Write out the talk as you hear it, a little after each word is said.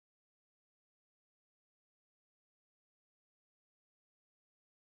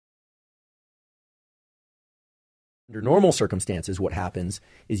Under normal circumstances, what happens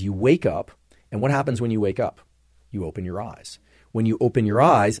is you wake up, and what happens when you wake up? You open your eyes. When you open your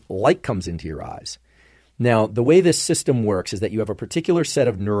eyes, light comes into your eyes. Now, the way this system works is that you have a particular set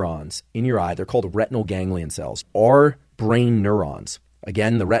of neurons in your eye. They're called retinal ganglion cells, or brain neurons.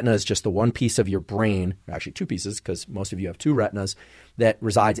 Again, the retina is just the one piece of your brain, actually two pieces because most of you have two retinas, that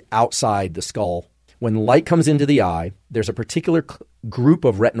resides outside the skull. When light comes into the eye, there's a particular group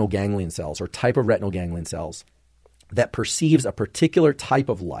of retinal ganglion cells or type of retinal ganglion cells that perceives a particular type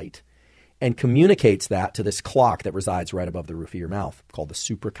of light and communicates that to this clock that resides right above the roof of your mouth called the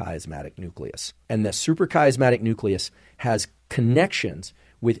suprachiasmatic nucleus. And the suprachiasmatic nucleus has connections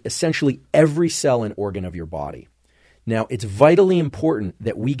with essentially every cell and organ of your body. Now, it's vitally important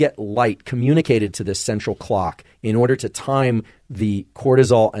that we get light communicated to this central clock in order to time the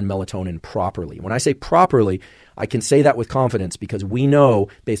cortisol and melatonin properly. When I say properly, I can say that with confidence because we know,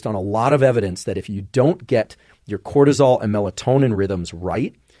 based on a lot of evidence, that if you don't get your cortisol and melatonin rhythms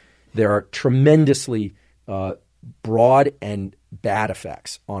right, there are tremendously broad and bad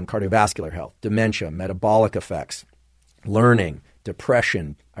effects on cardiovascular health, dementia, metabolic effects, learning,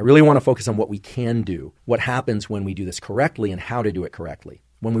 depression. I really want to focus on what we can do, what happens when we do this correctly and how to do it correctly.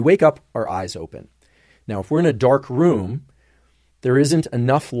 When we wake up, our eyes open. Now, if we're in a dark room, there isn't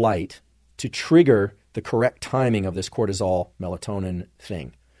enough light to trigger the correct timing of this cortisol melatonin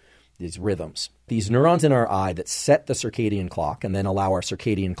thing, these rhythms. These neurons in our eye that set the circadian clock and then allow our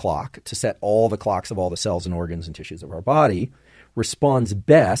circadian clock to set all the clocks of all the cells and organs and tissues of our body responds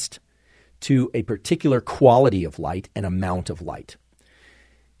best to a particular quality of light and amount of light.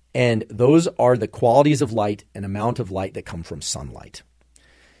 And those are the qualities of light and amount of light that come from sunlight.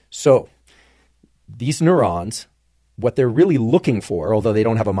 So these neurons, what they're really looking for, although they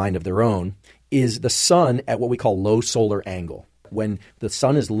don't have a mind of their own, is the sun at what we call low solar angle. When the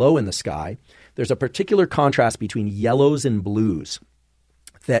sun is low in the sky, there's a particular contrast between yellows and blues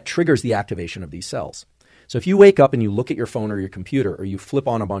that triggers the activation of these cells. So if you wake up and you look at your phone or your computer or you flip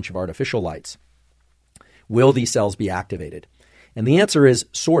on a bunch of artificial lights, will these cells be activated? And the answer is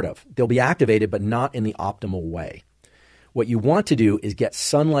sort of. They'll be activated, but not in the optimal way. What you want to do is get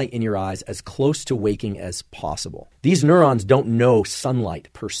sunlight in your eyes as close to waking as possible. These neurons don't know sunlight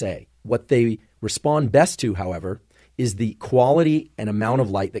per se. What they respond best to, however, is the quality and amount of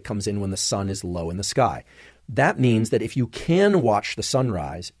light that comes in when the sun is low in the sky. That means that if you can watch the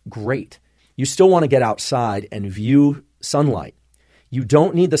sunrise, great. You still want to get outside and view sunlight. You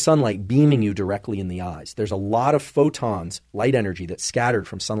don't need the sunlight beaming you directly in the eyes. There's a lot of photons, light energy, that's scattered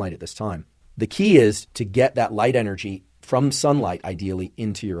from sunlight at this time. The key is to get that light energy from sunlight, ideally,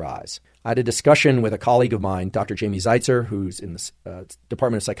 into your eyes. I had a discussion with a colleague of mine, Dr. Jamie Zeitzer, who's in the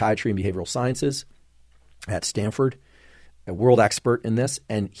Department of Psychiatry and Behavioral Sciences at Stanford, a world expert in this,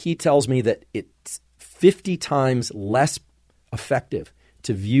 and he tells me that it's 50 times less effective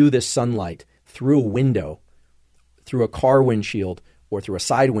to view this sunlight through a window, through a car windshield, or through a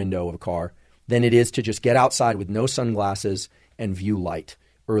side window of a car than it is to just get outside with no sunglasses and view light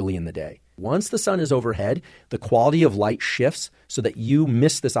early in the day. Once the sun is overhead, the quality of light shifts so that you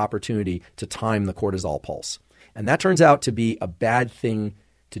miss this opportunity to time the cortisol pulse. And that turns out to be a bad thing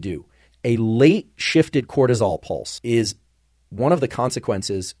to do. A late shifted cortisol pulse is one of the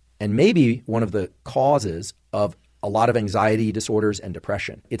consequences and maybe one of the causes of a lot of anxiety disorders and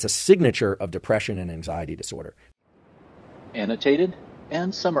depression. It's a signature of depression and anxiety disorder. Annotated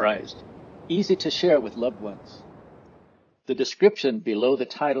and summarized, easy to share with loved ones. The description below the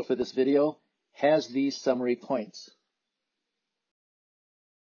title for this video has these summary points.